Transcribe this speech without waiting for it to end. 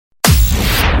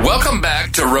Welcome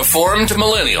back to Reformed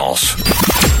Millennials,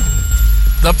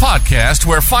 the podcast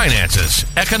where finances,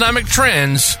 economic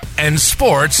trends, and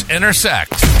sports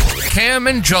intersect. Cam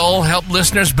and Joel help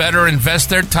listeners better invest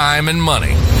their time and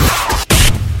money.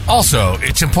 Also,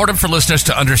 it's important for listeners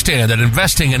to understand that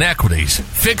investing in equities,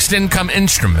 fixed income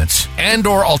instruments,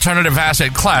 and/or alternative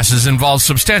asset classes involves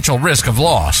substantial risk of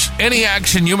loss. Any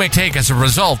action you may take as a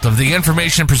result of the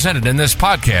information presented in this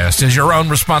podcast is your own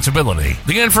responsibility.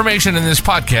 The information in this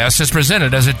podcast is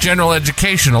presented as a general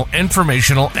educational,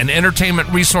 informational, and entertainment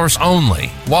resource only.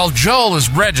 While Joel is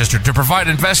registered to provide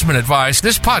investment advice,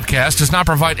 this podcast does not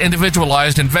provide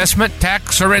individualized investment,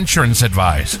 tax, or insurance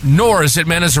advice, nor is it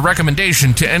meant as a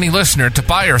recommendation to any listener to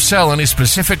buy or sell any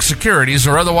specific securities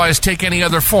or otherwise take any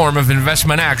other form of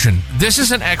investment action. This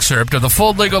is an excerpt of the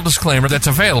full legal disclaimer that's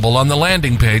available on the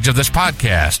landing page of this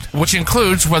podcast, which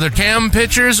includes whether Cam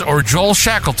Pitchers or Joel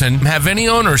Shackleton have any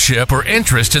ownership or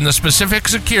interest in the specific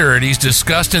securities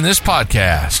discussed in this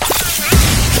podcast.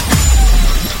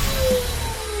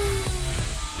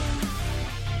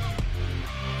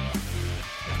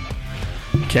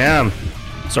 Cam,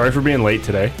 sorry for being late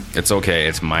today. It's okay.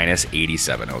 It's minus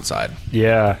 87 outside.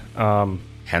 Yeah.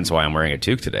 Hence why I'm wearing a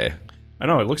toque today. I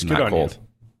know, it looks good on cold.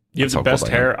 you. You have the best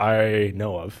hair I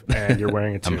know of, and you're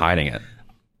wearing a toque. I'm hiding it.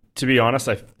 To be honest,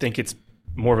 I think it's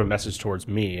more of a message towards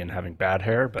me and having bad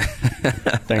hair, but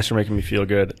thanks for making me feel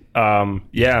good.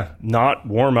 Yeah, not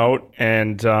warm out,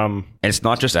 and it's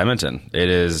not just Edmonton. It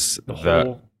is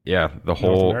the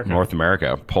whole North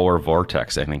America. Polar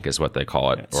vortex, I think, is what they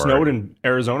call it. It snowed in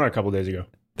Arizona a couple days ago.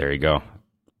 There you go.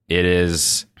 It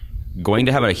is going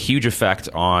to have a huge effect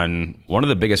on one of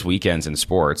the biggest weekends in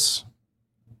sports,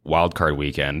 Wild Card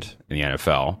weekend in the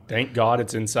NFL. Thank God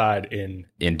it's inside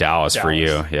in Dallas for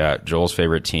you. Yeah, Joel's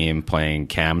favorite team playing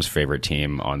Cam's favorite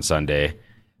team on Sunday.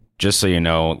 Just so you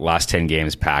know, last 10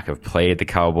 games Pack have played the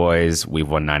Cowboys. We've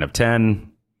won 9 of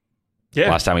 10. Yeah.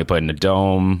 Last time we played in the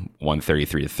Dome, won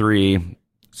 33-3.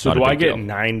 So do I get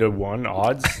 9-1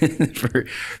 odds?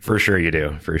 For sure you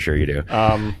do. For sure you do.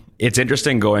 It's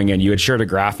interesting going in. You had shared a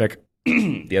graphic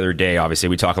the other day. Obviously,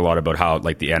 we talk a lot about how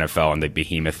like the NFL and the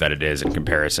behemoth that it is in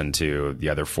comparison to the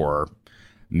other 4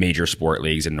 major sport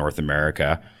leagues in North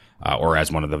America, or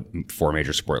as one of the 4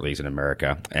 major sport leagues in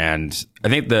America. And I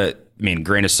think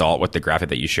grain of salt with the graphic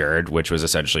that you shared, which was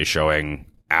essentially showing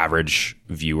average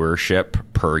viewership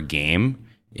per game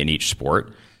in each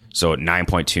sport. So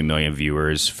 9.2 million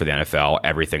viewers for the NFL.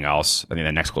 Everything else, I think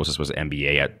the next closest was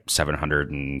NBA at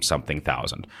 700 and something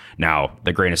thousand. Now,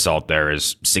 the grain of salt there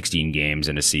is 16 games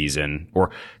in a season,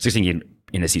 or 16 games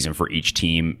in a season for each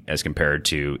team as compared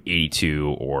to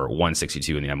 82 or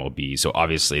 162 in the MLB. So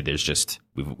obviously there's just,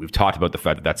 we've talked about the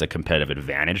fact that that's a competitive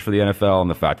advantage for the NFL and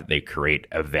the fact that they create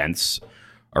events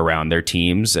around their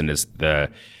teams, and is the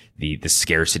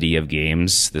scarcity of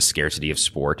games, the scarcity of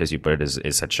sport, as you put it,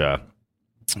 is such a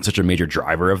major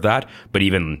driver of that. But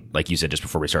even like you said just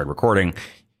before we started recording,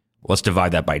 let's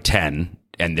divide that by 10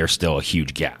 and there's still a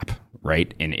huge gap,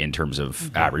 right? In terms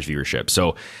of average viewership.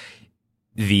 So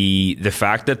the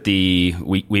fact that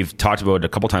we've talked about it a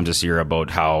couple times this year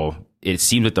about how it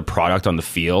seems that the product on the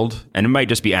field, and it might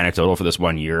just be anecdotal for this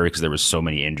one year because there was so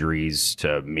many injuries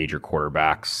to major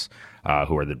quarterbacks,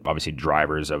 who are obviously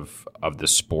drivers of the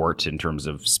sport in terms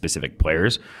of specific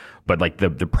players. But like the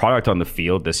product on the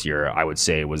field this year, I would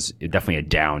say was definitely a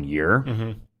down year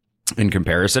in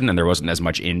comparison. And there wasn't as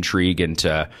much intrigue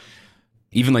into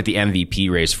even like the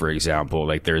MVP race, for example.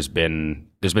 Like there's been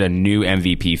a new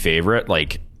MVP favorite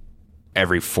like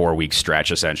every 4-week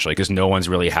stretch, essentially, because no one's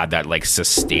really had that like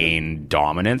sustained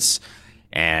dominance.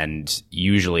 And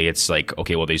usually it's like,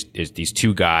 okay, well, there's these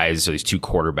 2 guys, or these 2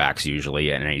 quarterbacks usually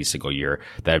in any single year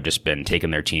that have just been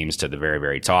taking their teams to the very,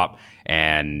 very top.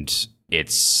 And I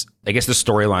guess the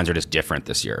storylines are just different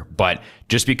this year. But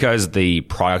just because the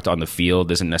product on the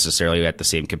field isn't necessarily at the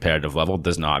same competitive level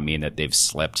does not mean that they've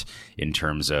slipped in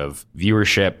terms of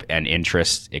viewership and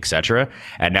interest, etc.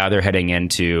 And now they're heading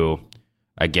into,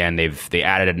 again, they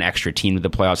added an extra team to the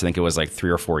playoffs. I think it was like 3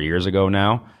 or 4 years ago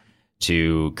now,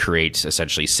 to create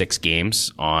essentially 6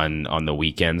 games on the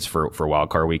weekends for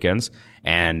wildcard weekends.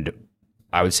 And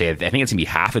I would say, I think it's going to be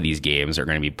half of these games are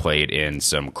going to be played in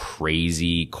some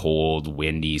crazy, cold,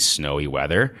 windy, snowy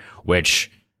weather, which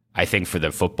I think for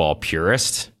the football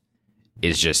purist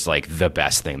is just like the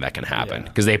best thing that can happen.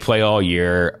 Because they play all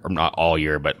year, or not all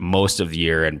year, but most of the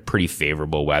year in pretty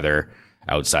favorable weather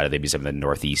outside of maybe some of the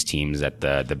Northeast teams at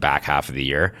the back half of the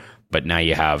year. But now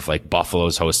you have like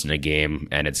Buffalo's hosting a game,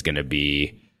 and it's going to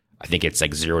be, I think it's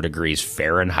like 0 degrees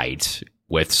Fahrenheit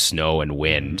with snow and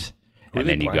wind. And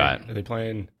then you got, are they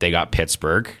playing? They got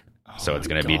Pittsburgh. So it's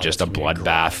going to be just a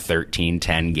bloodbath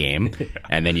 13-10 game. Yeah.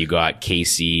 And then you got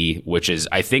KC, which is,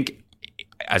 I think,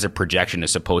 as a projection,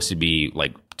 is supposed to be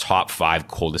like top 5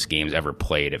 coldest games ever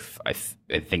played, if I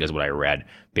think is what I read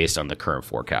based on the current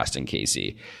forecast in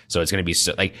KC. So it's going to be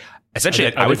like,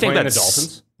 essentially, I would think that the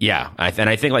Dolphins. Yeah, and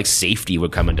I think like safety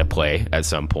would come into play at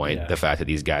some point. Yeah. The fact that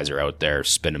these guys are out there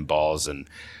spinning balls and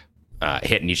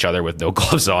hitting each other with no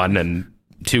gloves on, and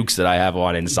toques that I have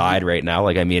on inside right now.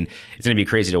 Like, I mean, it's going to be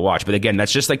crazy to watch. But again,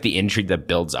 that's just like the intrigue that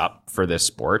builds up for this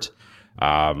sport.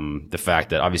 The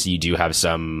fact that obviously you do have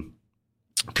some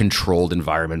controlled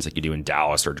environments like you do in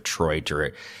Dallas or Detroit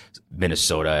or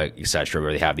Minnesota, etc.,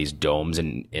 where they have these domes,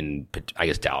 in I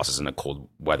guess Dallas isn't a cold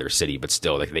weather city, but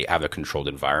still, like, they have a controlled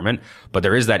environment. But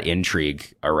there is that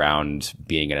intrigue around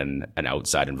being in an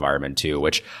outside environment too,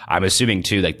 which I'm assuming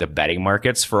too, like the betting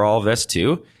markets for all of this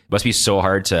too, must be so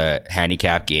hard to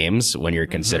handicap games when you're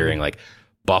considering like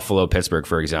Buffalo, Pittsburgh,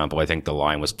 for example. I think the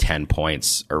line was 10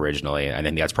 points originally. I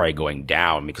think that's probably going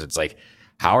down because it's like,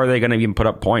 how are they going to even put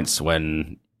up points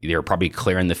when they're probably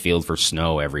clearing the field for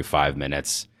snow every 5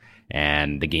 minutes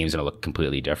and the game's going to look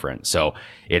completely different? So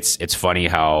it's funny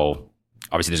how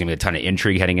obviously there's going to be a ton of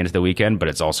intrigue heading into the weekend, but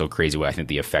it's also crazy what I think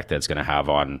the effect that's going to have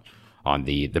on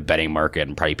the betting market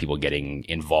and probably people getting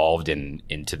involved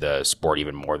into the sport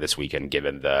even more this weekend,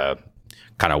 given the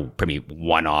kind of maybe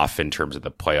one-off in terms of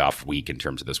the playoff week in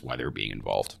terms of this weather being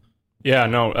involved. Yeah,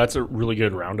 no, that's a really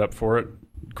good roundup for it.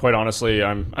 Quite honestly,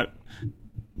 I'm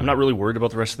not really worried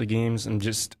about the rest of the games. I'm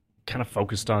just kind of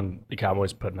focused on the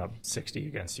Cowboys putting up 60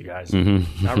 against you guys.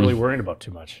 Mm-hmm. Not really worrying about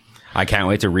too much. I can't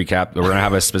wait to recap. We're going to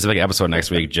have a specific episode next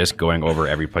week just going over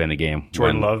every play in the game.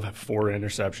 Jordan Love, 4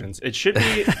 interceptions. It should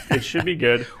be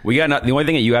good. The only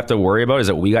thing that you have to worry about is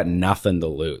that we got nothing to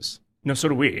lose. No, so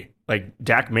do we. Like,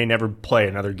 Dak may never play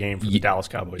another game for the Dallas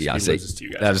Cowboys. Yeah, to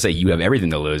you guys. I was to say, you have everything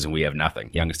to lose and we have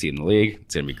nothing. Youngest team in the league.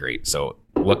 It's going to be great. So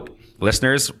look,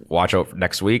 listeners, watch out for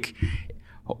next week.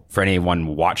 For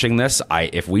anyone watching this,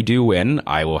 if we do win,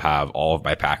 I will have all of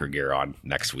my Packer gear on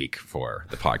next week for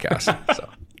the podcast. So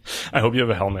I hope you have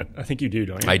a helmet. I think you do,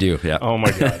 don't you? I do, yeah. Oh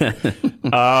my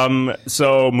God.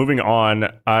 So moving on,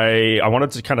 I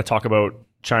wanted to kind of talk about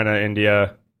China,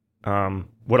 India,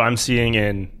 what I'm seeing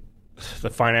in the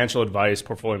financial advice,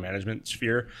 portfolio management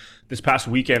sphere. This past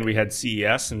weekend, we had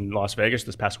CES in Las Vegas.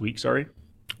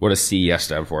 What does CES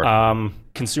stand for?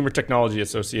 Consumer Technology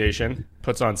Association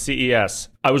puts on CES.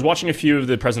 I was watching a few of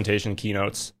the presentation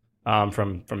keynotes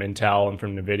from Intel and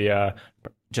from NVIDIA.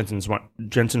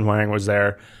 Jensen Huang was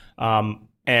there.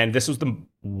 And this was the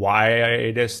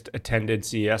widest attended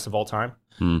CES of all time.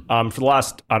 For the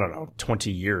last,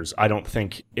 20 years, I don't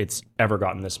think it's ever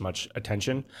gotten this much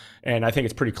attention. And I think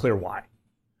it's pretty clear why.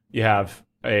 You have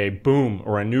a boom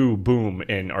or a new boom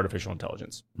in artificial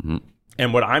intelligence. Mm-hmm.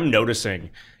 And what I'm noticing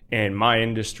in my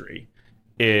industry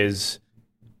is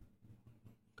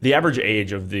the average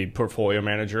age of the portfolio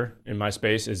manager in my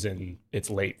space is in its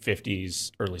late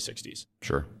 50s, early 60s.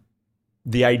 Sure.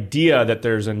 The idea that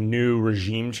there's a new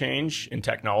regime change in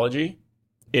technology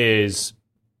is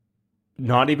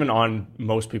not even on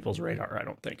most people's radar, I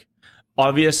don't think.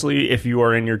 Obviously, if you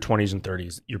are in your 20s and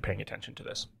 30s, you're paying attention to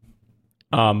this.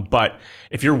 But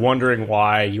if you're wondering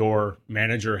why your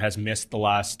manager has missed the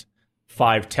last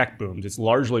 5 tech booms, it's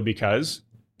largely because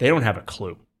they don't have a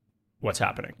clue what's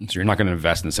happening. So you're not going to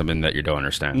invest in something that you don't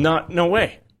understand? No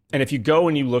way. And if you go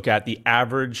and you look at the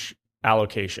average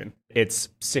allocation, it's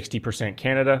 60%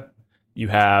 Canada. You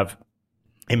have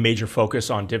a major focus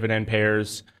on dividend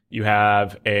payers. You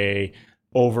have a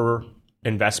over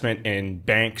investment in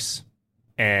banks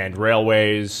and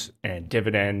railways and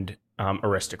dividend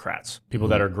aristocrats, people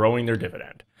that are growing their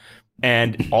dividend.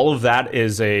 And all of that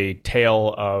is a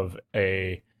tale of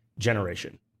a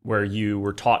generation where you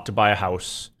were taught to buy a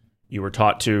house. You were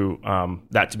taught to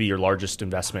that to be your largest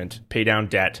investment, pay down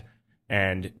debt,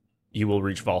 and you will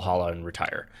reach Valhalla and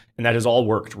retire. And that has all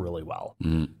worked really well.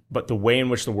 But the way in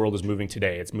which the world is moving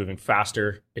today, it's moving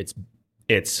faster.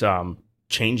 It's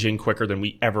changing quicker than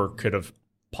we ever could have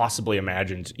possibly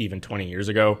imagined even 20 years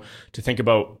ago. To think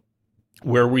about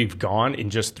where we've gone in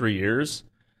just 3 years,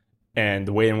 and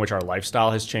the way in which our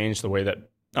lifestyle has changed, the way that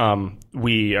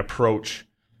we approach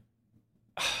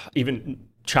even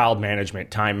child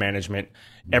management, time management,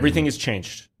 everything has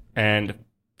changed. And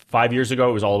 5 years ago,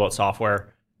 it was all about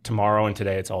software. Tomorrow and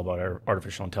today, it's all about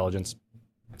artificial intelligence.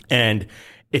 And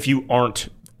if you aren't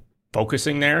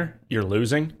focusing there, you're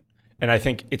losing. And I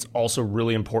think it's also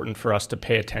really important for us to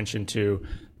pay attention to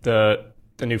the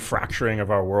new fracturing of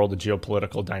our world, the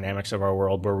geopolitical dynamics of our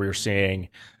world, where we're seeing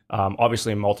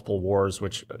obviously multiple wars,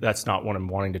 which that's not what I'm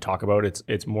wanting to talk about.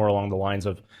 It's more along the lines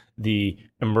of the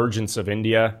emergence of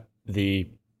India the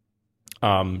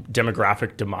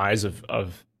demographic demise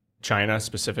of China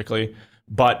specifically,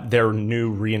 but their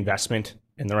new reinvestment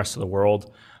in the rest of the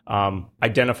world,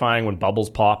 identifying when bubbles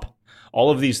pop.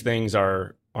 All of these things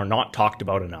are not talked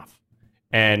about enough.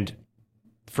 And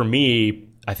for me,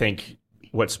 I think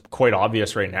what's quite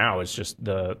obvious right now is just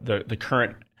the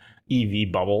current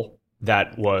EV bubble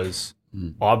that was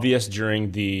obvious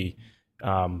during the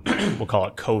we'll call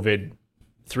it COVID,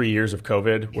 3 years of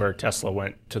COVID, where Tesla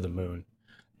went to the moon.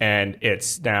 And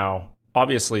it's now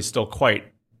obviously still quite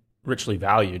richly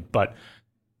valued, but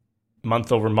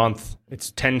month over month,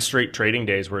 it's 10 straight trading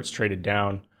days where it's traded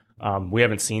down. We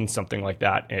haven't seen something like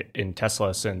that in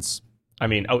Tesla since,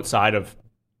 outside of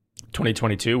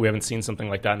 2022, we haven't seen something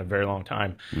like that in a very long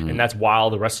time. And that's while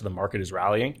the rest of the market is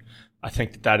rallying. I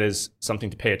think that is something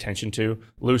to pay attention to.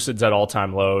 Lucid's at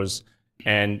all-time lows,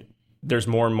 and there's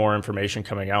more and more information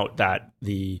coming out that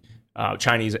the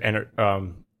Chinese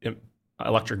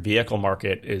electric vehicle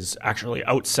market is actually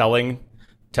outselling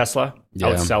Tesla,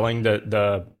 outselling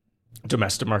the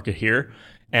domestic market here.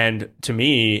 And to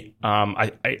me,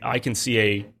 I can see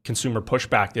a consumer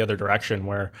pushback the other direction,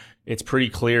 where it's pretty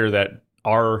clear that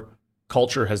our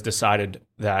culture has decided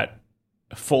that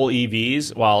full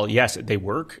EVs, while yes, they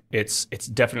work, it's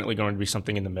definitely going to be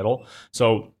something in the middle.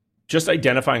 So just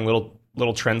identifying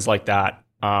little trends like that.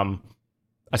 I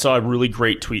saw a really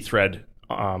great tweet thread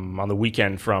on the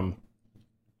weekend from,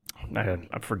 I'm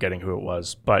forgetting who it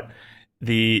was, but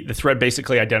the thread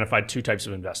basically identified two types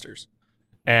of investors,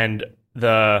 and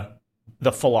the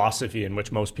philosophy in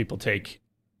which most people take,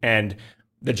 and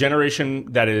the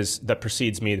generation that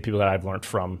precedes me, the people that I've learned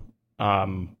from,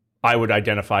 I would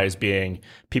identify as being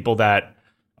people that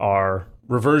are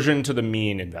reversion to the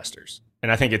mean investors.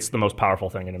 And I think it's the most powerful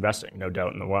thing in investing, no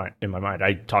doubt in my mind.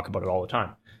 I talk about it all the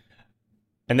time.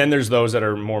 And then there's those that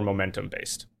are more momentum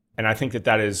based. And I think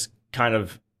that is kind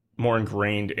of more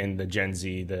ingrained in the Gen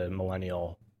Z, the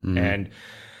millennial. And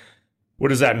what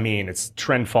does that mean? It's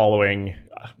trend following.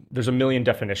 There's a million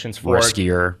definitions for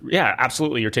riskier. Yeah,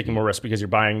 absolutely. You're taking more risk because you're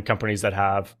buying companies that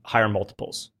have higher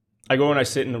multiples. I go and I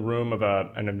sit in the room of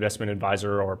an investment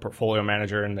advisor or a portfolio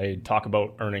manager, and they talk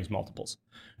about earnings multiples.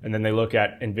 And then they look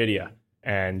at NVIDIA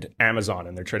and Amazon,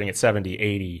 and they're trading at 70,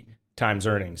 80 times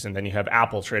earnings. And then you have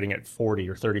Apple trading at 40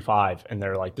 or 35, and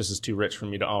they're like, this is too rich for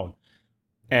me to own.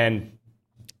 And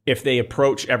if they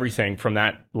approach everything from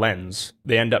that lens,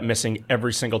 they end up missing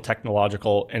every single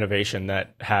technological innovation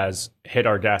that has hit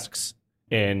our desks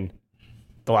in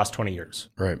the last 20 years.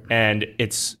 Right. And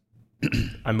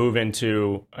I move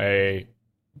into a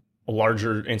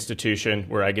larger institution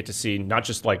where I get to see not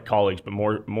just like colleagues, but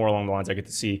more along the lines, I get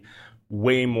to see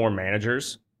way more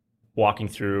managers walking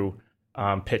through,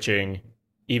 pitching,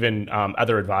 even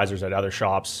other advisors at other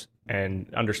shops,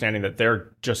 and understanding that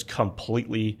they're just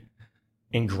completely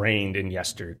ingrained in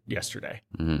yesterday.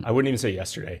 I wouldn't even say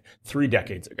yesterday, 3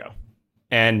 decades ago.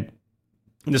 And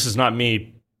this is not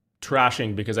me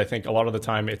trashing, because I think a lot of the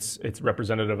time it's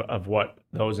representative of what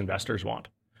those investors want.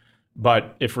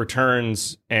 But if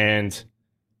returns and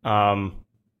are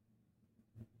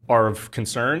of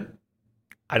concern,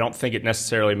 I don't think it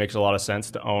necessarily makes a lot of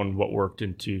sense to own what worked in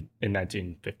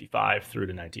 1955 through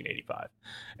to 1985.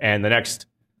 And the next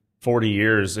 40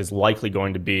 years is likely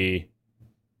going to be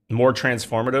more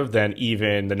transformative than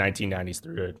even the 1990s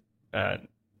through to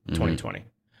 2020.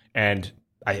 And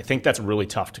I think that's really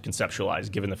tough to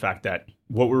conceptualize, given the fact that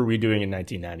what were we doing in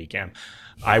 1990, Cam?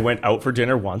 I went out for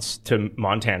dinner once to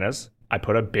Montana's. I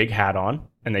put a big hat on,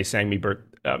 and they sang me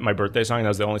my birthday song. That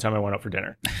was the only time I went out for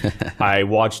dinner. I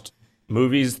watched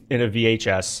movies in a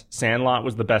VHS. Sandlot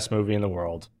was the best movie in the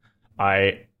world.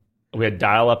 We had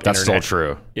dial-up internet. That's still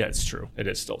true. Yeah, it's true. It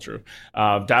is still true.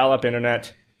 Dial-up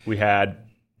internet. We had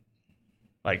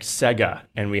like Sega,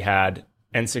 and we had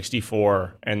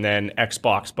N64, and then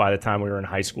Xbox by the time we were in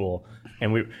high school.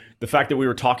 And the fact that we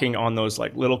were talking on those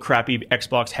like little crappy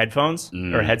Xbox headphones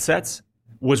or headsets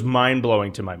was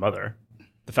mind-blowing to my mother.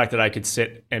 The fact that I could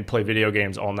sit and play video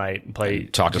games all night and play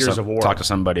Gears of War. Talk to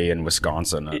somebody in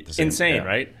Wisconsin. Insane,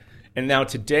 right? And now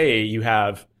today you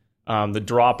have the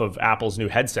drop of Apple's new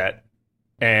headset,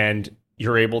 and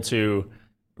you're able to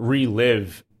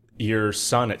relive your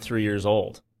son at 3 years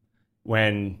old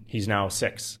when he's now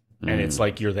 6. And it's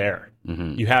like you're there.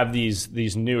 You have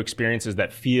these new experiences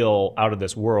that feel out of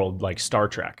this world, like Star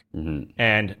Trek.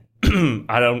 And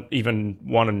I don't even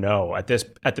want to know at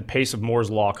the pace of Moore's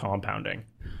law compounding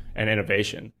and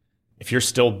innovation, if you're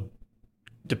still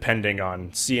depending on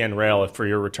CN Rail for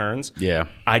your returns,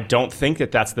 I don't think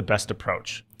that that's the best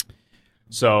approach.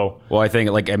 So, well, I think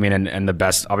and the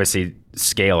best, obviously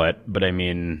scale it, but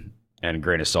and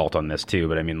grain of salt on this too.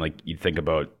 But you think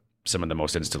about some of the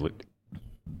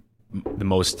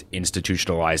most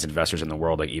institutionalized investors in the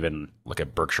world. Like even look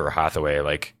at Berkshire Hathaway,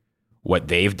 like what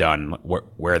they've done,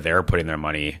 where they're putting their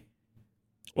money.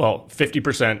 Well,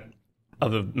 50%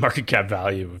 of the market cap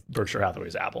value of Berkshire Hathaway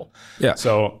is Apple. Yeah.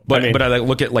 So, but I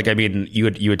look at, like, I mean,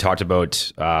 you had talked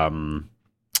about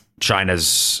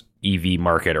China's EV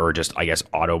market, or just, I guess,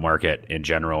 auto market in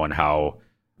general, and how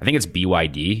I think it's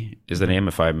BYD is the name,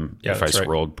 if I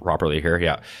scrolled properly here.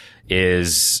 Yeah.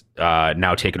 Is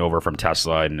now taken over from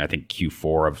Tesla in, I think,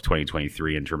 Q4 of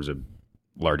 2023 in terms of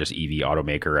largest EV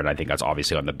automaker. And I think that's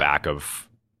obviously on the back of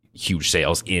huge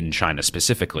sales in China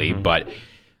specifically. Mm-hmm. But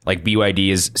like BYD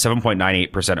is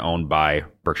 7.98% owned by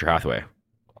Berkshire Hathaway,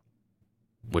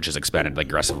 which has expanded like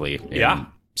aggressively. Yeah.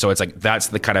 So it's like, that's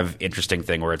the kind of interesting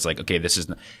thing where it's like, okay,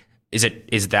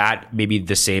 is that maybe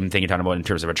the same thing you're talking about in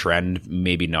terms of a trend?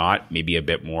 Maybe not. Maybe a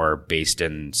bit more based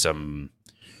in some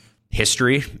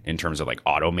history in terms of like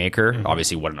automaker. Mm-hmm.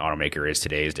 Obviously, what an automaker is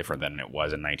today is different than it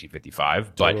was in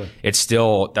 1955. Totally. But it's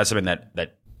still, that's something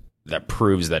that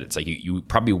proves that it's like you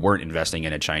probably weren't investing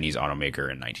in a Chinese automaker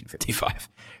in 1955,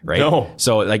 right? No.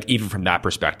 So like even from that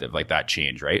perspective, like that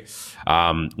changed, right?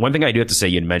 One thing I do have to say,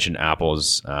 you'd mentioned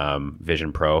Apple's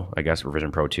Vision Pro, I guess, or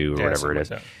Vision Pro 2 or whatever it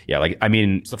is. Like yeah, like I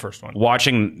mean, it's the first one.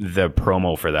 Watching the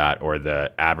promo for that or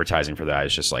the advertising for that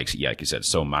is just like, yeah, like you said,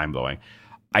 so mind blowing.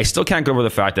 I still can't get over the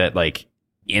fact that like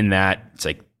in that, it's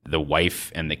like the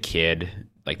wife and the kid,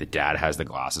 like the dad has the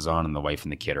glasses on and the wife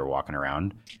and the kid are walking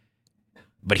around,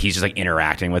 but he's just like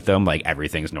interacting with them like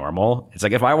everything's normal. It's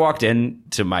like if I walked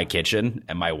into my kitchen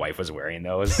and my wife was wearing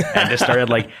those and just started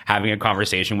like having a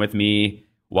conversation with me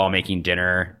while making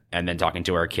dinner and then talking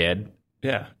to our kid.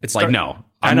 Yeah. It's like, no.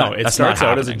 I know. It starts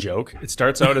out as a joke. It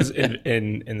starts out as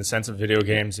in the sense of video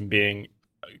games and being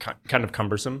kind of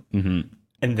cumbersome. Mm-hmm.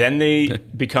 And then they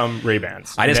become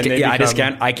Ray-Bans.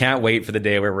 I can't wait for the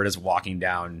day where we're just walking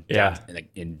down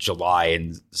in July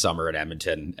in summer in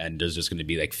Edmonton, and there's just going to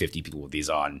be like 50 people with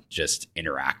these on, just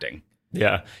interacting.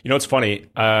 Yeah, you know, it's funny.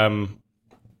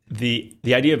 The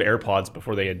idea of AirPods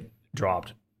before they had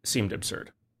dropped seemed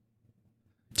absurd.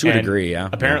 To a degree, yeah.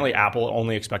 Apparently, Apple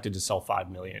only expected to sell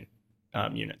 5 million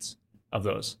units of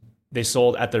those. They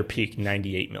sold at their peak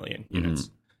 98 million units.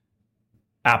 Mm-hmm.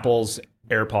 Apple's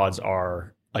AirPods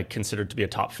are like considered to be a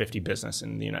top 50 business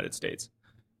in the United States.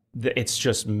 It's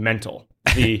just mental.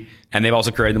 And they've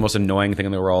also created the most annoying thing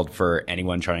in the world for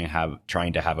anyone trying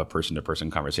to have a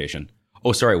person-to-person conversation.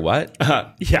 Oh, sorry, what?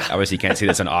 Yeah. Obviously, you can't see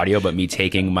this on audio, but me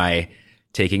taking my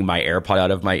AirPod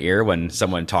out of my ear when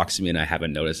someone talks to me and I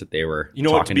haven't noticed that they were talking to me. You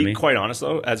know what, to be quite honest,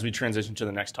 though, as we transition to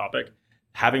the next topic,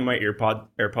 having my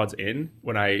AirPods in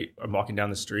when I am walking down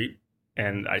the street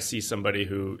and I see somebody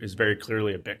who is very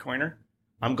clearly a Bitcoiner,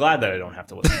 I'm glad that I don't have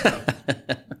to listen to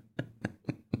them.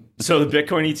 So the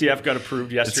Bitcoin ETF got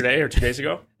approved yesterday or 2 days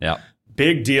ago. Yeah.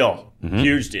 Big deal. Mm-hmm.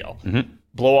 Huge deal. Mm-hmm.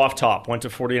 Blow off top. Went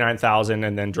to 49,000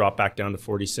 and then dropped back down to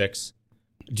 46.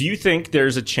 Do you think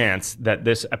there's a chance that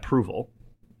this approval,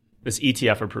 this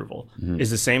ETF approval, mm-hmm.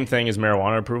 is the same thing as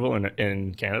marijuana approval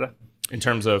in Canada in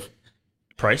terms of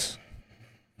price?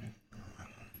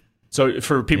 So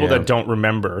for people that don't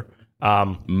remember...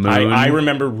 I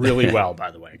remember really well,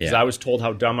 by the way, because I was told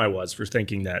how dumb I was for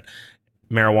thinking that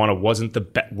marijuana wasn't the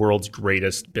world's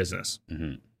greatest business.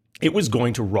 Mm-hmm. It was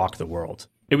going to rock the world.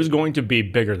 It was going to be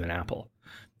bigger than Apple.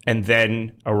 And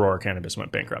then Aurora Cannabis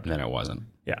went bankrupt. And then it wasn't.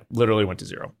 Yeah, literally went to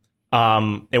zero.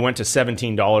 It went to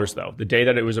 $17, though. The day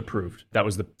that it was approved, that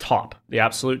was the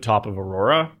absolute top of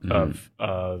Aurora, mm-hmm.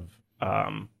 of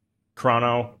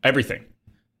Chrono, everything.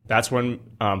 That's when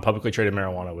publicly traded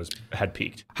marijuana had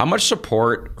peaked. How much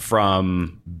support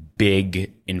from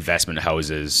big investment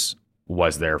houses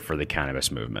was there for the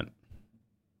cannabis movement?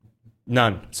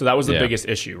 None. So that was the biggest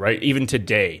issue, right? Even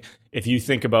today, if you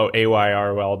think about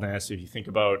AYR Wellness, if you think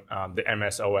about the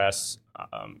MSOS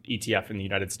ETF in the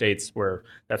United States, where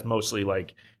that's mostly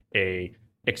like a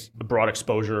broad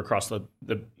exposure across the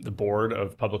board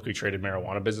of publicly traded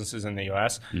marijuana businesses in the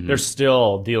US, mm-hmm. they're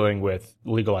still dealing with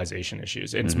legalization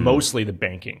issues. It's mm-hmm. mostly the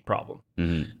banking problem.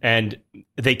 Mm-hmm. And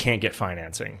they can't get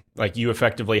financing. Like you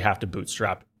effectively have to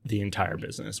bootstrap the entire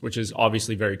business, which is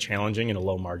obviously very challenging in a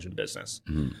low margin business.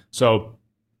 Mm-hmm. So,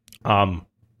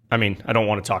 I mean, I don't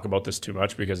want to talk about this too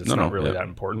much because it's not really that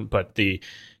important, but the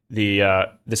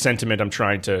sentiment I'm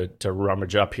trying to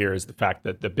rummage up here is the fact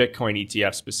that the Bitcoin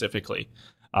ETF specifically,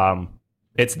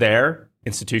 it's there.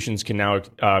 Institutions can now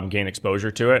gain exposure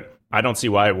to it. I don't see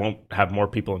why it won't have more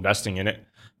people investing in it.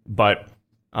 But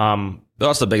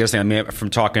that's the biggest thing. I mean, from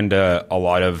talking to a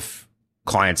lot of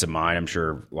clients of mine, I'm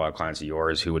sure a lot of clients of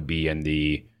yours who would be in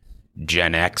the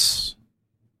Gen X,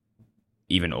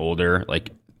 even older,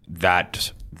 like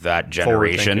that that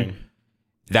generation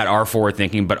that are forward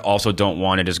thinking, but also don't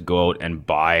want to just go out and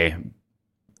buy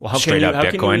how straight up Bitcoin.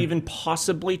 How can you even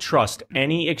possibly trust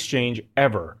any exchange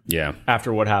ever? Yeah.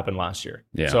 After what happened last year.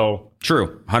 Yeah. So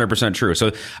true, 100% true.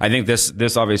 So I think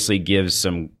this obviously gives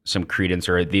some credence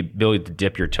or the ability to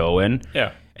dip your toe in.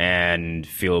 Yeah. And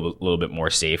feel a little bit more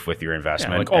safe with your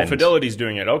investment. Yeah, like, Fidelity's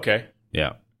doing it. Okay.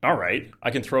 Yeah. All right. I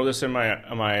can throw this in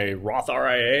my Roth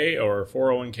RIA or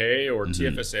 401k or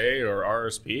TFSA or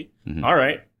RSP. All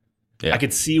right. Yeah. I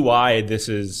could see why this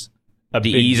is a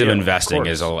the big ease deal, of investing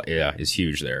is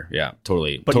huge there. Yeah,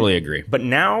 totally agree. But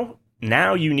now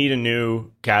you need a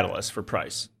new catalyst for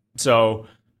price. So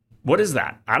what is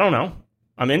that? I don't know.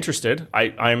 I'm interested.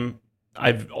 If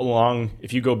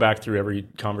you go back through every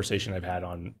conversation I've had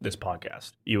on this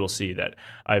podcast, you will see that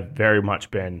I've very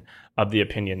much been of the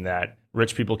opinion that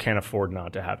rich people can't afford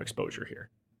not to have exposure here.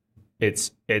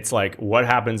 It's like, what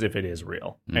happens if it is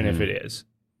real? And if it is,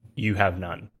 you have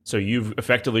none. So you've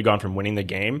effectively gone from winning the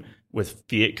game with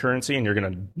fiat currency and you're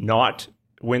going to not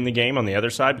win the game on the other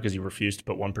side because you refuse to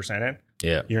put 1% in.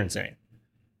 Yeah. You're insane.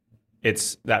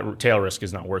 It's that tail risk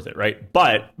is not worth it, right?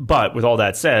 But with all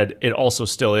that said, it also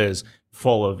still is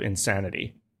full of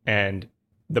insanity. And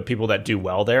the people that do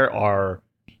well there are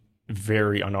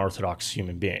very unorthodox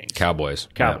human beings. Cowboys.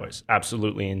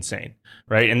 Absolutely insane,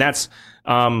 right? And that's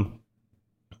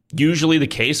usually the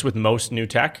case with most new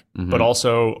tech, but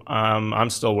also I'm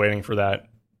still waiting for that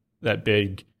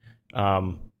big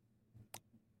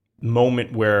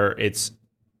moment where it's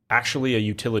actually a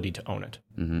utility to own it,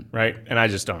 right? And I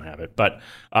just don't have it. But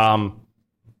an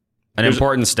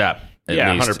important step,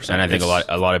 at least. 100%. And I think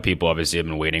a lot of people obviously have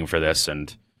been waiting for this,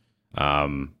 and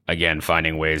again,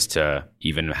 finding ways to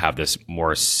even have this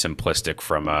more simplistic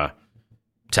from a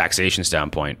taxation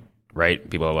standpoint. Right?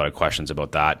 People have a lot of questions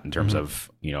about that in terms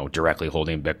of, directly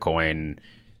holding Bitcoin.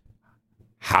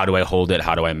 How do I hold it?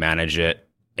 How do I manage it?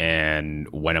 And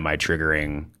when am I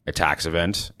triggering a tax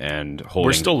event? And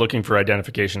we're still looking for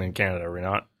identification in Canada, are we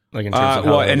not? Like in terms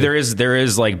of and there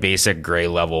is like basic gray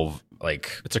level,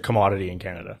 like it's a commodity in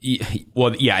Canada.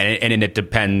 Well, yeah, and it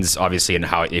depends obviously on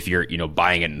how, if you're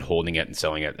buying it and holding it and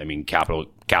selling it. I mean,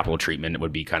 capital treatment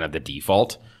would be kind of the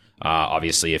default.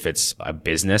 Obviously, if it's a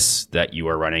business that you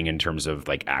are running in terms of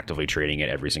like actively trading it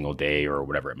every single day or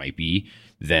whatever it might be,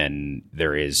 then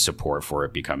there is support for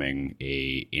it becoming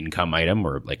a income item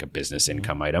or like a business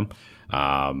income item.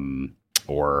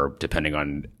 Or depending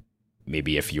on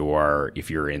maybe if you're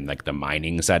in like the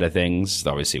mining side of things,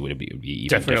 obviously it would be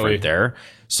even different there.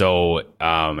 So,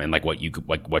 and like what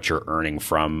you're earning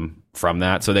from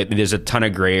that. So there's a ton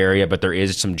of gray area, but there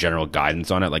is some general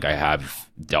guidance on it. Like I have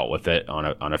dealt with it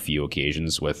on a few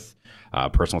occasions with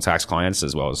personal tax clients,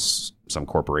 as well as some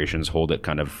corporations hold it,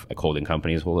 kind of like holding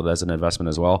companies hold it as an investment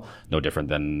as well. No different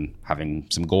than having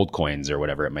some gold coins or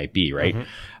whatever it might be, right?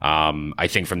 I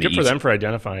think from good for them for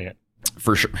identifying it.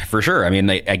 For sure. I mean,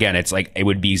 again, it's like it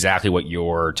would be exactly what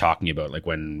you're talking about. Like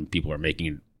when people are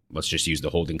making, let's just use the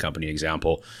holding company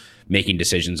example, making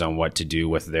decisions on what to do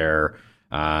with their,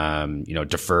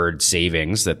 deferred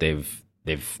savings that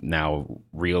they've now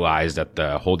realized at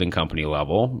the holding company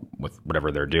level with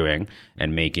whatever they're doing,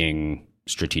 and making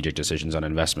strategic decisions on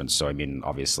investments. So, I mean,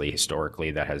 obviously,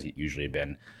 historically, that has usually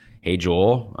been, hey,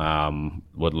 Joel,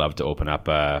 would love to open up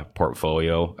a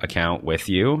portfolio account with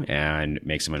you and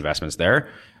make some investments there.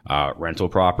 Rental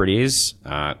properties,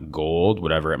 gold,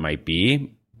 whatever it might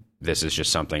be. This is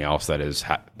just something else that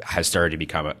has started to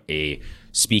become a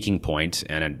speaking point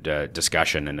and a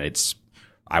discussion. And it's,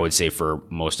 I would say for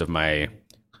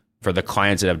the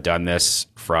clients that have done this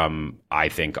from, I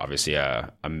think, obviously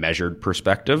a measured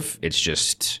perspective, it's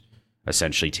just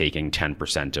essentially taking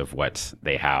 10% of what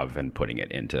they have and putting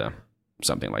it into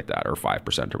something like that, or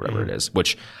 5% or whatever it is,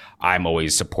 which I'm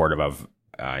always supportive of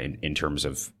in terms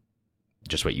of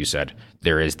just what you said.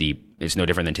 It's no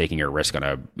different than taking your risk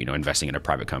on investing in a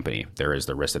private company. There is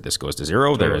the risk that this goes to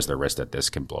zero. There is the risk that this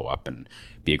can blow up and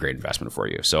be a great investment for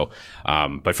you. So,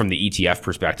 but from the ETF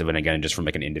perspective, and again, just from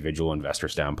like an individual investor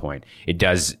standpoint, it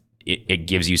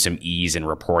gives you some ease in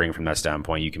reporting from that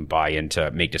standpoint. You can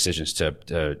make decisions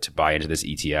to buy into this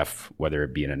ETF, whether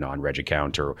it be in a non-reg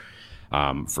account or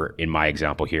in my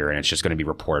example here, and it's just going to be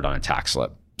reported on a tax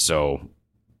slip. So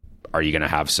are you going to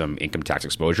have some income tax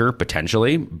exposure?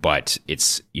 Potentially, but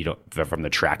it's, from the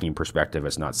tracking perspective,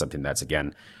 it's not something that's,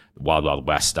 again, Wild Wild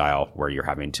West style where you're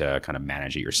having to kind of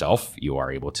manage it yourself. You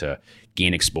are able to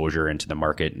gain exposure into the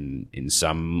market in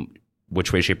some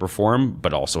which way, shape, or form,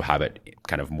 but also have it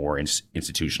kind of more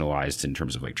institutionalized in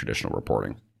terms of like traditional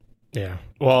reporting. Yeah.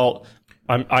 Well,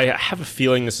 I have a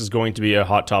feeling this is going to be a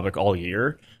hot topic all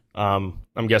year,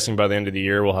 I'm guessing by the end of the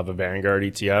year, we'll have a Vanguard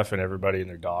ETF and everybody and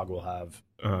their dog will have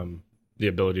the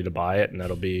ability to buy it, and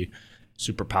that'll be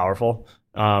super powerful.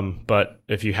 But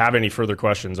if you have any further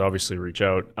questions, obviously reach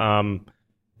out.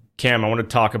 Cam, I want to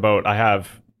talk about,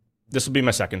 this will be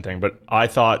my second thing, but I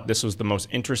thought this was the most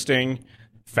interesting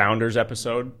Founders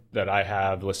episode that I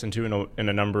have listened to in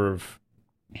a number of,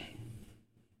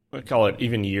 I call it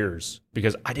even years,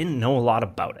 because I didn't know a lot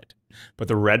about it. But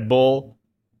the Red Bull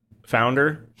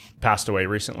founder passed away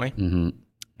recently. Mm-hmm.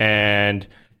 And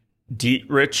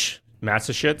Dietrich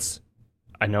Mateschitz,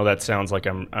 I know that sounds like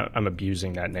I'm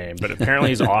abusing that name, but apparently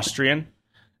he's Austrian.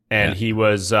 And he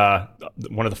was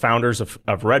one of the founders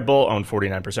of Red Bull, owned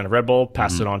 49% of Red Bull,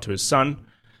 passed it on to his son.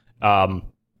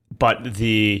 But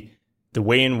the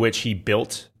way in which he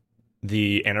built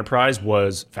the enterprise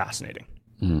was fascinating.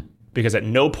 Mm-hmm. Because at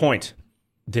no point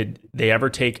did they ever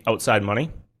take outside money.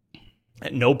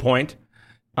 At no point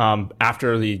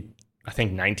after I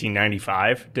think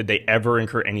 1995, did they ever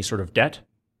incur any sort of debt.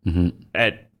 Mm-hmm.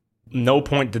 At no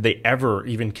point did they ever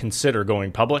even consider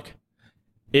going public.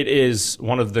 It is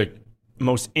one of the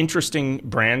most interesting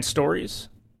brand stories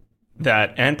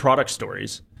and product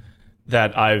stories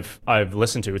that I've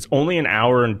listened to. It's only an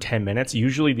hour and 10 minutes.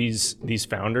 Usually these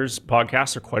founders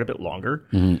podcasts are quite a bit longer,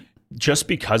 just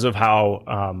because of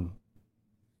how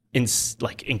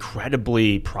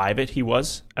incredibly private he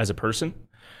was as a person,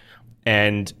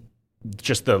 and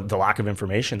just the lack of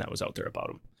information that was out there about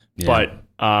him. Yeah.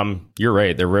 But you're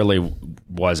right. There really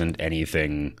wasn't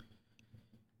anything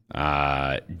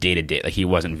day to day. Like, he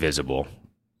wasn't visible.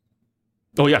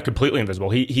 Oh yeah, completely invisible.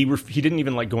 He didn't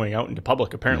even like going out into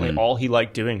public. Apparently, all he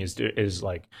liked doing is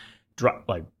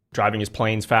driving his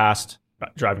planes fast,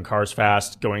 driving cars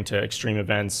fast, going to extreme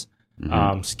events,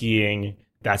 skiing.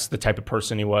 That's the type of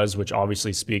person he was, which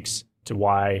obviously speaks to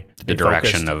why the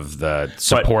direction of the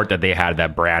support that they had,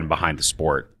 that brand behind the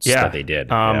sport that they did.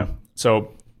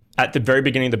 So at the very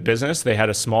beginning of the business, they had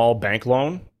a small bank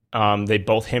loan.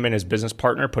 Him and his business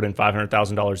partner put in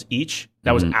 $500,000 each.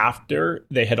 That was after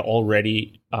they had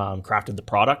already crafted the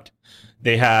product.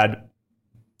 They had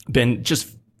been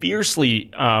just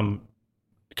fiercely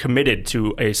committed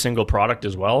to a single product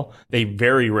as well. They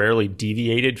very rarely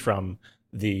deviated from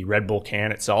the Red Bull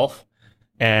can itself.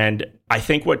 And I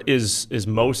think what is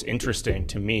most interesting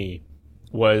to me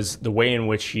was the way in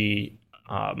which he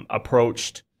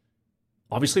approached,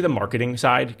 obviously, the marketing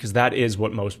side, because that is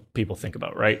what most people think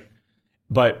about, right?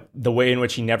 But the way in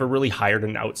which he never really hired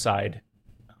an outside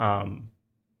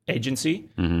agency.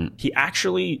 He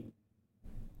actually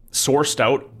sourced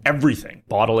out everything,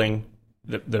 bottling,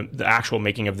 the actual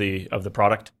making of the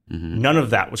product. None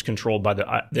of that was controlled by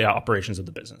the operations of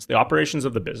the business. The operations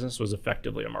of the business was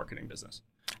effectively a marketing business.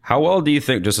 How well do you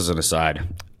think, just as an aside,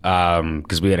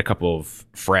 because we had a couple of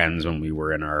friends when we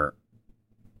were in our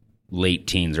late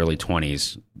teens, early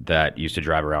 20s that used to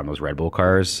drive around those Red Bull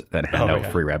cars that had out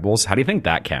free Red Bulls. How do you think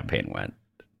that campaign went?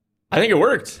 I think it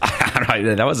worked.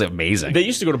 That was amazing. They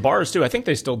used to go to bars too. I think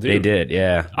they still do. They did,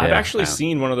 yeah. I've actually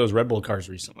seen one of those Red Bull cars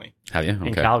recently. Have you? Okay.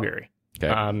 In Calgary.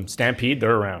 Okay. Stampede,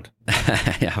 they're around.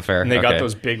 Yeah, fair. And they got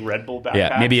those big Red Bull backpacks.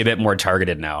 Yeah, maybe a bit more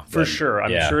targeted now. For sure.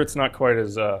 I'm sure it's not quite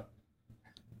as...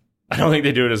 I don't think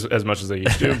they do it as much as they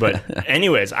used to. But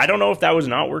anyways, I don't know if that was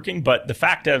not working. But the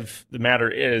fact of the matter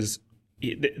is,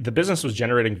 the business was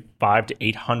generating $500 to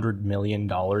 $800 million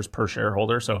per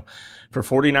shareholder. So for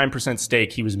 49%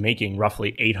 stake, he was making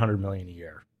roughly $800 million a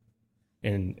year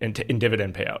in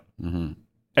dividend payout.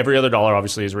 Every other dollar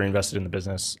obviously is reinvested in the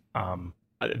business.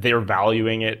 They were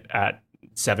valuing it at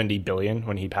 $70 billion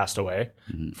when he passed away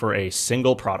for a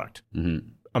single product.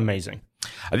 Amazing.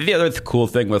 I think the other cool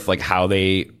thing with like how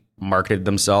they marketed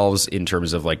themselves in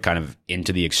terms of like kind of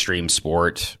into the extreme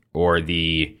sport, or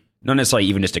the not necessarily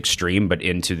even just extreme, but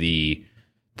into the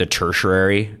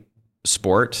tertiary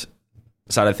sport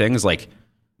side of things, like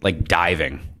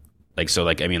diving. Like, so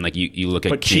like, I mean, like you look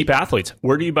at cheap athletes.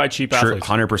 Where do you buy cheap athletes?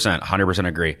 100%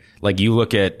 agree. Like, you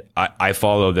look at, I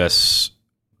follow this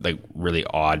like really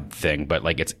odd thing, but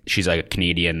like she's like a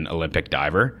Canadian Olympic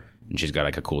diver, and she's got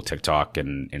like a cool TikTok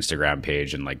and Instagram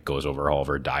page, and like goes over all of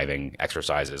her diving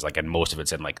exercises. Like, and most of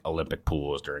it's in like Olympic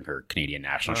pools during her Canadian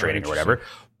national training or whatever.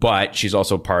 But she's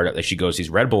also part of, like, she goes to these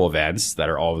Red Bull events that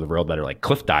are all over the world that are like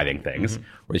cliff diving things,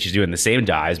 where she's doing the same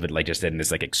dives, but like just in this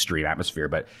like extreme atmosphere,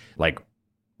 but like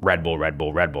Red Bull,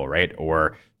 right?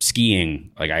 Or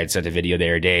skiing. Like, I had sent a video the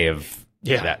other day of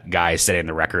that guy setting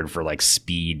the record for like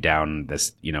speed down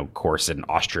this, course in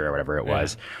Austria or whatever it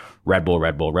was. Red Bull,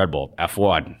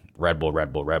 F1, Red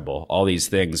Bull, all these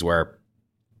things where,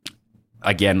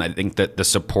 again, I think that the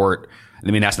support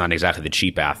I mean, that's not exactly the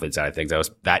cheap athlete side of things.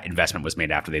 That investment was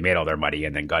made after they made all their money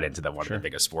and then got into one of the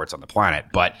biggest sports on the planet.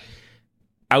 But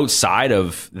outside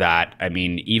of that, I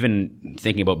mean, even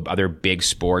thinking about other big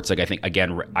sports, like I think,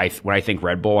 again, when I think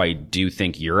Red Bull, I do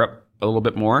think Europe a little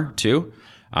bit more too,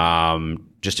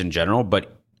 just in general.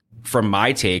 But from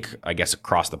my take, I guess,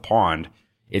 across the pond,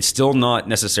 it's still not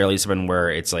necessarily something where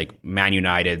it's like Man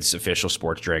United's official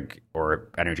sports drink or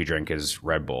energy drink is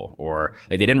Red Bull, or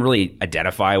like they didn't really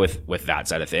identify with that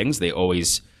side of things. They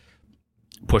always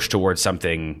push towards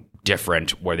something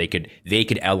different where they could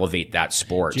elevate that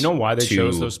sport. Do you know why they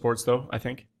chose those sports though? I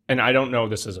think, and I don't know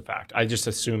this is a fact. I just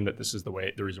assume that this is the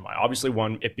reason why. Obviously,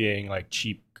 one, it being like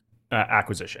cheap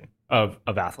acquisition of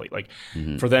athlete, like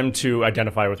for them to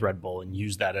identify with Red Bull and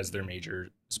use that as their major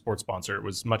sports sponsor, it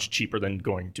was much cheaper than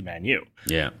going to Man U.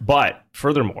 Yeah. But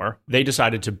furthermore, they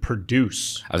decided to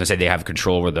produce. I was gonna say they have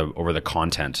control over the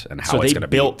content and how so it's they going to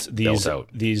built be built out.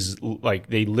 These like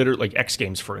they literally, like X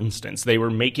Games for instance, they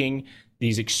were making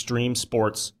these extreme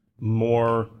sports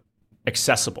more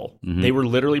accessible. They were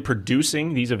literally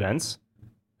producing these events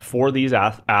for these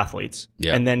athletes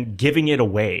and then giving it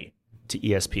away to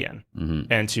ESPN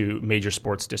and to major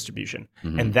sports distribution.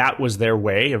 And that was their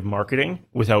way of marketing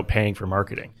without paying for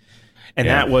marketing. And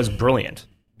that was brilliant.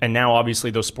 And now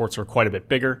obviously those sports are quite a bit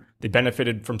bigger. They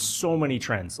benefited from so many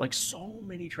trends. Obviously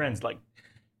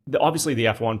the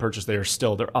F1 purchase, they're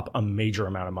up a major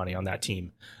amount of money on that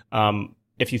team.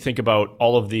 If you think about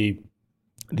all of the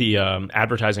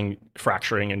advertising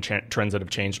fracturing and trends that have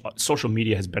changed, social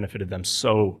media has benefited them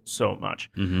so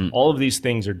much. All of these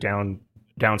things are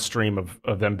downstream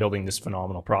of them building this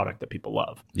phenomenal product that people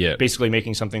love. Yeah. Basically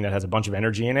making something that has a bunch of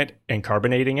energy in it and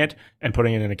carbonating it and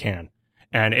putting it in a can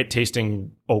and it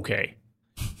tasting okay.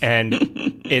 And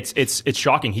it's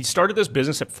shocking. He started this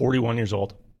business at 41 years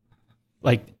old.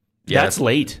 Like, that's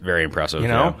late. Very impressive. You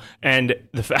know? Yeah. And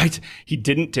the fact he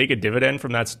didn't take a dividend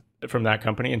from that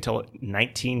company until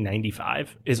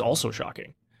 1995 is also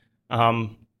shocking.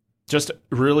 Just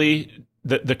really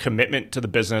the commitment to the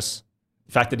business,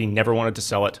 the fact that he never wanted to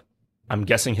sell it. I'm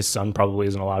guessing his son probably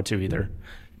isn't allowed to either.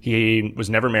 He was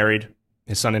never married.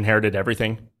 His son inherited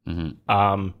everything.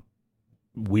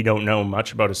 We don't know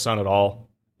much about his son at all.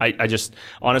 I just,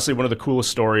 honestly, one of the coolest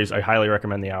stories, I highly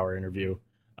recommend the Hour interview.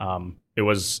 It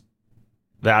was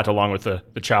that, along with the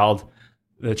child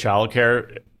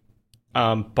care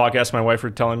podcast my wife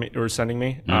were sending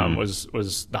me,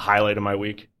 was the highlight of my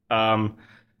week.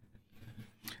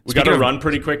 We got to run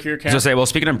pretty quick here, Cam. Well,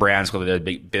 speaking of brands,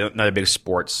 another big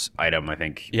sports item, I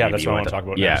think. Yeah, that's what I want to talk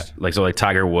about next. Yeah, like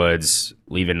Tiger Woods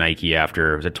leaving Nike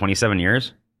after, was it 27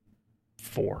 years?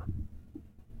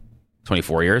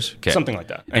 24 years? Okay. Something like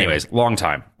that. Anyways, long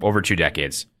time, over 2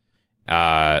 decades.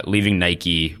 Leaving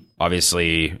Nike,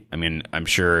 obviously, I mean, I'm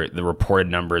sure the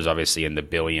reported numbers, obviously, in the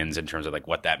billions in terms of like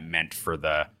what that meant for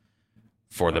the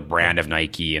brand of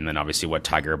Nike, and then obviously what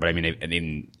Tiger. But I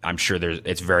mean, I'm sure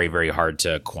it's very, very hard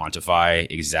to quantify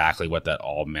exactly what that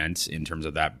all meant in terms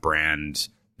of that brand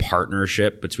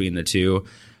partnership between the two.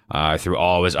 Through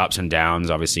all of his ups and downs,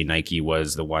 obviously Nike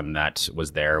was the one that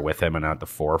was there with him and at the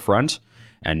forefront.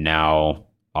 And now,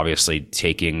 obviously,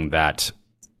 taking that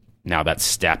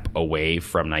step away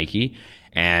from Nike.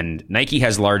 And Nike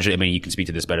has largely, I mean, you can speak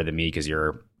to this better than me because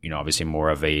you're, obviously more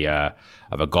of a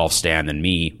golf stan than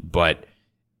me, but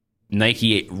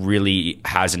Nike really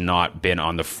has not been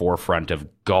on the forefront of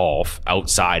golf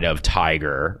outside of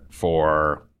Tiger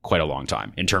for quite a long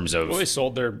time in terms of... Well, they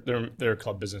sold their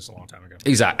club business a long time ago.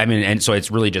 Exactly. I mean, and so it's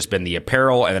really just been the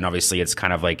apparel, and then obviously it's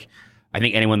kind of like, I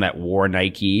think anyone that wore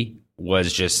Nike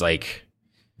was just like...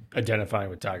 identifying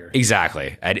with Tiger.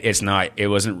 Exactly. It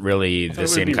wasn't really the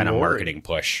same kind of marketing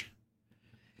push.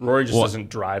 Rory just doesn't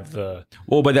drive the...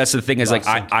 Well, but that's the thing is, like,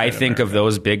 I think of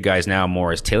those big guys now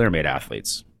more as tailor-made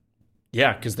athletes.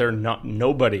 Yeah, because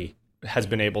nobody has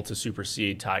been able to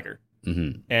supersede Tiger.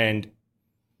 And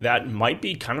that might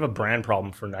be kind of a brand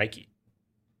problem for Nike,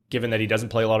 given that he doesn't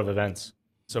play a lot of events.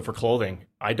 So for clothing,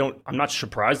 I'm not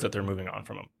surprised that they're moving on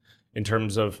from him in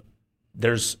terms of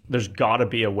there's got to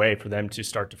be a way for them to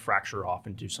start to fracture off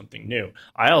and do something new.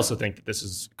 I also think that this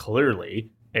is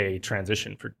clearly a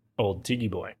transition for old Tiggy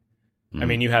boy. I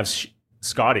mean, you have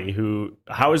Scotty,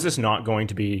 how is this not going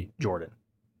to be Jordan?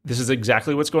 This is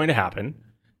exactly what's going to happen.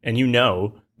 And you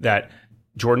know that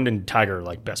Jordan and Tiger are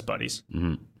like best buddies.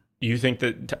 You think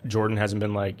that Jordan hasn't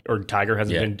been or Tiger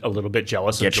hasn't been a little bit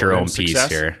jealous of Jordan's success?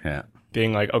 Get your own piece here. Yeah.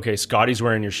 Being like, okay, Scotty's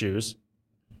wearing your shoes.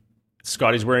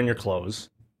 Scotty's wearing your clothes.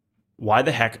 Why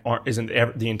the heck isn't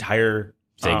the entire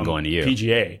Saying going to you.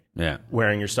 PGA Yeah.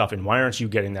 wearing your stuff, and why aren't you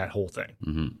getting that whole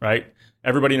thing? Right?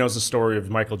 Everybody knows the story of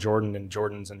Michael Jordan and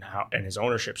Jordan's and his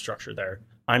ownership structure there.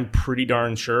 I'm pretty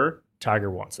darn sure Tiger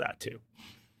wants that too.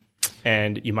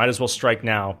 And you might as well strike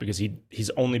now because he's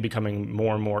only becoming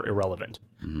more and more irrelevant.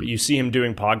 But you see him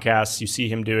doing podcasts, you see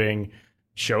him doing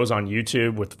shows on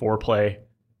YouTube with Foreplay.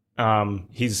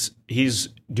 He's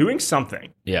doing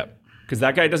something. Yeah. Because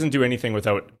that guy doesn't do anything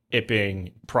without it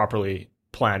being properly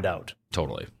planned out.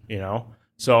 Totally.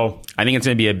 So I think it's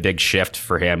going to be a big shift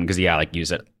for him because, like you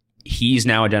said, he's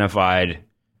now identified,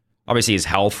 obviously, his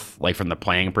health, like from the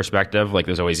playing perspective. Like,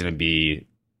 there's always going to be,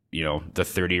 the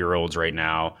 30-year-olds right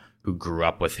now who grew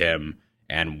up with him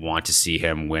and want to see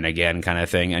him win again, kind of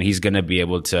thing. And he's going to be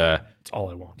able to that's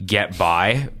all I want. Get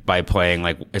by playing,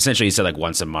 like, essentially, he said, like,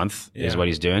 once a month is what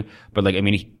he's doing. But, like, I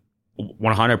mean,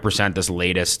 100% this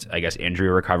latest, I guess, injury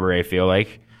recovery, I feel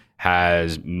like,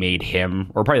 has made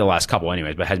him, or probably the last couple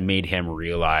anyways, but has made him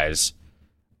realize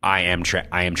I am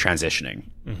transitioning.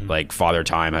 Like, Father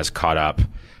Time has caught up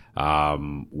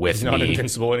with He's not me.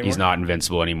 invincible anymore. He's not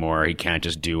invincible anymore. He can't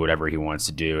just do whatever he wants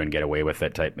to do and get away with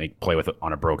it, play with it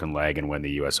on a broken leg and win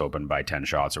the US Open by 10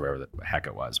 shots or whatever the heck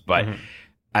it was. But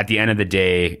at the end of the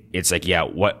day, it's like,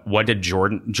 what did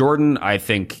Jordan, I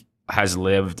think, has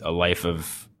lived a life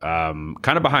of kind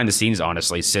of behind the scenes,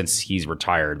 honestly, since he's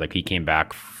retired. Like, he came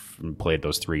back and played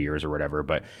those 3 years or whatever.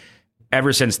 But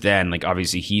ever since then, like,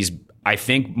 obviously he's, I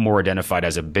think, more identified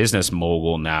as a business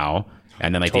mogul now.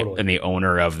 And then, like, Totally. the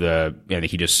owner of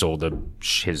he just sold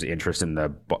his interest in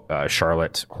the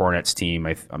Charlotte Hornets team.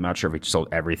 I'm not sure if he sold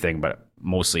everything, but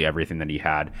mostly everything that he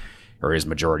had, or his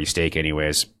majority stake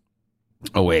anyways,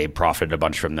 away, profited a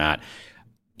bunch from that.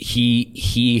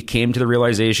 He came to the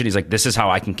realization, he's like, this is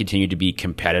how I can continue to be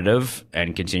competitive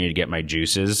and continue to get my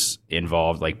juices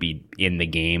involved, like be in the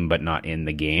game, but not in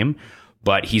the game.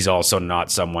 But he's also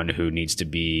not someone who needs to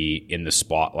be in the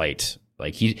spotlight.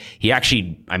 Like, he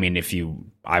actually, I mean,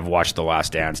 I've watched the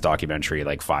Last Dance documentary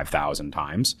like 5,000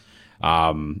 times.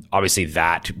 Obviously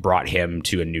that brought him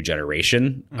to a new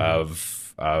generation of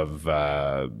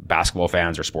basketball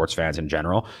fans or sports fans in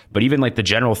general. But even like the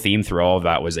general theme through all of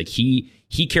that was like, he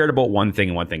cared about one thing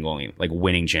and one thing only, like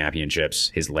winning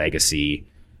championships, his legacy,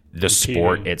 the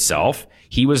sport itself.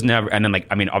 He was never, and then, like,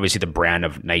 I mean, obviously the brand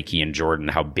of Nike and Jordan,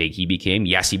 how big he became.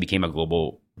 Yes, he became a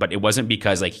global, but it wasn't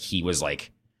because like he was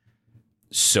like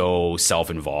so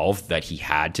self-involved that he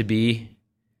had to be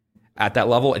at that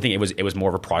level. I think it was more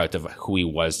of a product of who he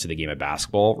was to the game of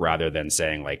basketball, rather than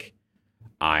saying like,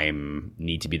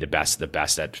 need to be the best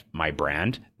at my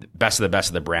brand. The best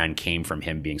of the brand came from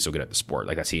him being so good at the sport.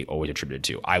 Like, that's he always attributed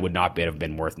to. I would not have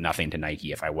been worth nothing to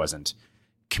Nike if I wasn't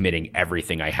committing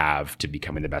everything I have to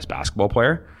becoming the best basketball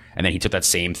player. And then he took that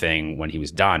same thing when he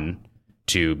was done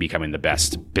to becoming the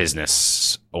best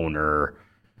business owner,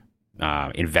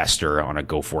 investor on a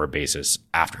go-forward basis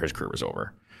after his career was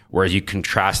over. Whereas you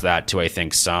contrast that to, I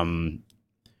think, some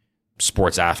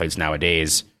sports athletes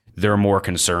nowadays, they're more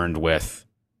concerned with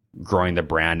growing the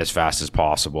brand as fast as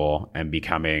possible and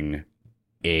becoming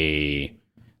I'm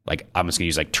just going to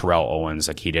use like Terrell Owens.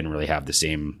 Like, he didn't really have the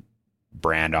same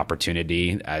brand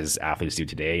opportunity as athletes do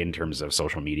today in terms of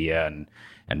social media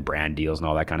and brand deals and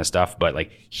all that kind of stuff. But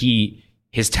like,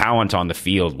 his talent on the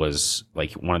field was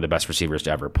like one of the best receivers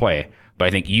to ever play. But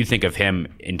I think you think of him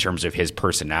in terms of his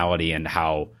personality and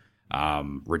how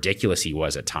ridiculous he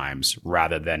was at times,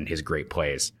 rather than his great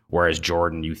plays. Whereas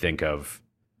Jordan, you think of,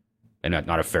 and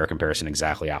not a fair comparison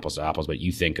exactly apples to apples, but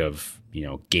you think of,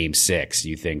 Game 6,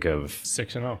 you think of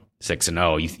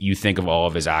 6-0. You think of all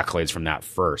of his accolades from that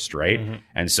first, right?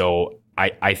 And so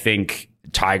I think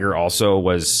Tiger also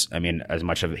was, I mean, as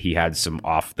much of he had some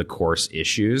off the course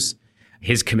issues,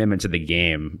 his commitment to the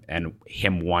game and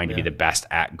him wanting to be the best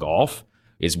at golf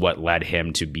is what led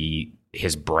him to be,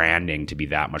 his branding to be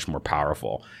that much more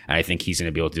powerful. And I think he's going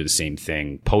to be able to do the same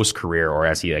thing post career, or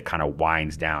as he like kind of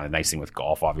winds down. The nice thing with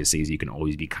golf, obviously, is you can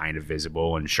always be kind of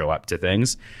visible and show up to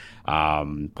things,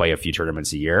 play a few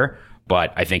tournaments a year.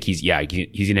 But I think he's going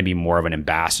to be more of an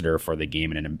ambassador for the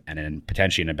game and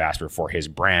potentially an ambassador for his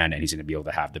brand. And he's going to be able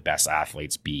to have the best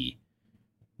athletes be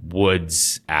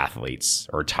Woods athletes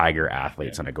or Tiger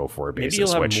athletes on a go forward basis. Maybe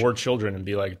he'll have more children and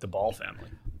be like the Ball family.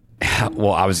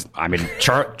 Well,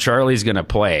 Charlie's going to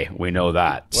play. We know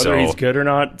that. Whether he's good or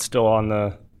not, I'm still on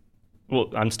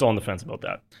the fence about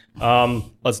that.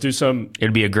 Let's do some.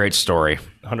 It'd be a great story.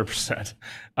 100%.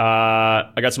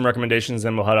 I got some recommendations,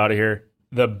 then we'll head out of here.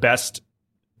 The best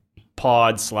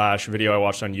pod/video I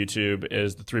watched on YouTube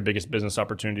is the 3 biggest business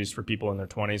opportunities for people in their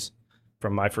 20s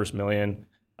from My First Million.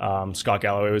 Scott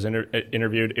Galloway was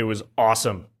interviewed. It was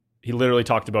awesome. he literally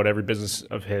talked about every business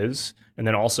of his, and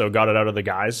then also got it out of the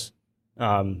guys,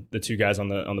 the two guys on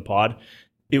the pod.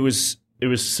 It was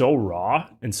so raw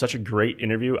and such a great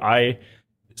interview.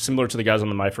 Similar to the guys on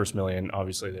the My First Million,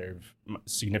 obviously they're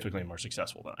significantly more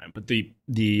successful than I am. But the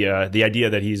idea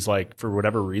that he's like, for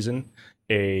whatever reason,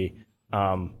 a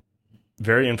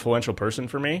very influential person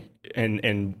for me,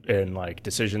 and like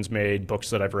decisions made, books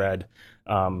that I've read,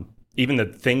 even the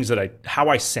things that how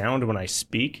I sound when I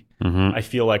speak, I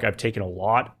feel like I've taken a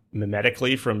lot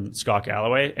mimetically from Scott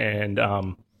Galloway, and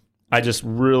I just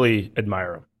really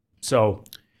admire him. So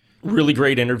really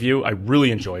great interview. I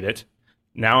really enjoyed it.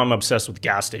 Now I'm obsessed with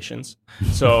gas stations.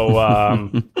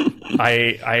 So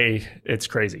it's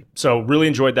crazy. So really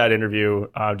enjoyed that interview.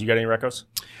 Do you got any recos?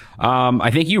 I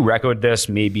think you recoed this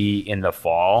maybe in the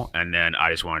fall, and then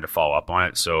I just wanted to follow up on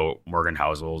it. So Morgan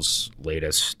Housel's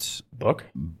latest book.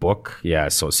 Yeah.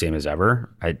 So Same as Ever.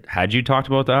 Had you talked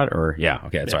about that, or yeah.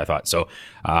 Okay. That's what I thought. So,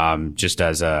 just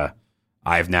as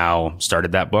I've now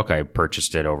started that book. I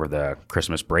purchased it over the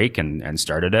Christmas break and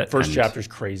started it. First chapter's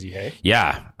crazy, hey?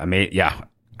 Yeah.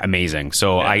 Amazing.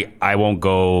 So I won't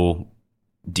go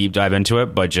deep dive into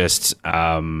it, but just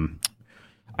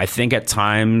I think at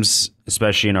times,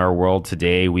 especially in our world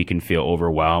today, we can feel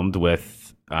overwhelmed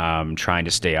with trying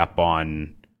to stay up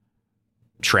on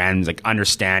trends, like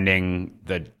understanding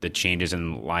the changes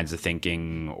in lines of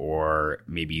thinking, or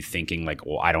maybe thinking like,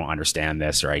 well, I don't understand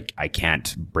this, or I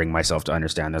can't bring myself to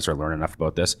understand this or learn enough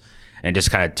about this. And just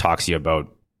kind of talks to you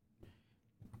about,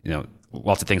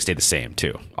 lots of things stay the same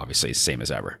too, obviously, Same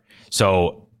as Ever.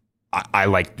 So I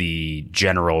like the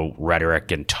general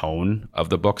rhetoric and tone of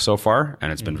the book so far,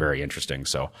 and it's been very interesting.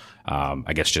 So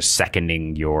I guess just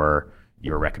seconding your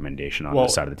recommendation on the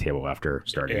side of the table after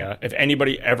starting. Yeah. If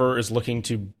anybody ever is looking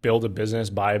to build a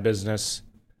business, buy a business,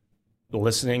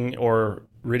 listening or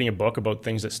reading a book about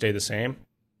things that stay the same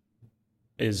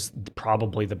is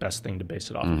probably the best thing to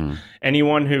base it off of.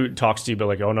 Anyone who talks to you about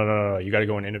like, oh, no, you got to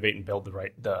go and innovate and build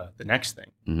the next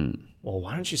thing. Well,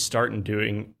 why don't you start in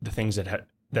doing the things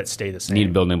that stay the same? You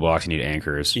need building blocks, you need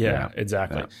anchors. Yeah,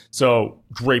 exactly. Yeah. So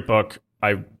great book.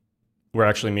 We're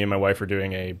actually, me and my wife are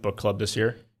doing a book club this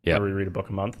year. Yeah, where we read a book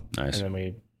a month. Nice. And then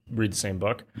we read the same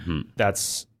book.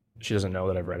 She doesn't know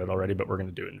that I've read it already, but we're going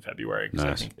to do it in February because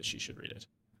I think that she should read it.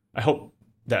 I hope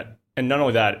that, and not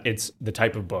only that, it's the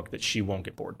type of book that she won't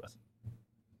get bored with.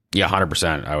 Yeah,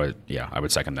 100%. I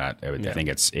would second that. I think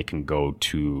it can go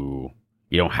to,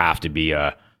 you don't have to be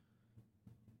a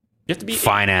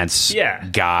finance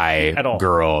guy,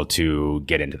 girl to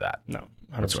get into that. No,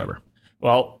 100%. Whatsoever.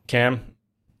 Well, Cam,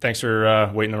 thanks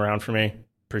for waiting around for me.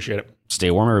 Appreciate it. Stay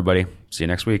warm, everybody. See you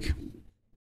next week.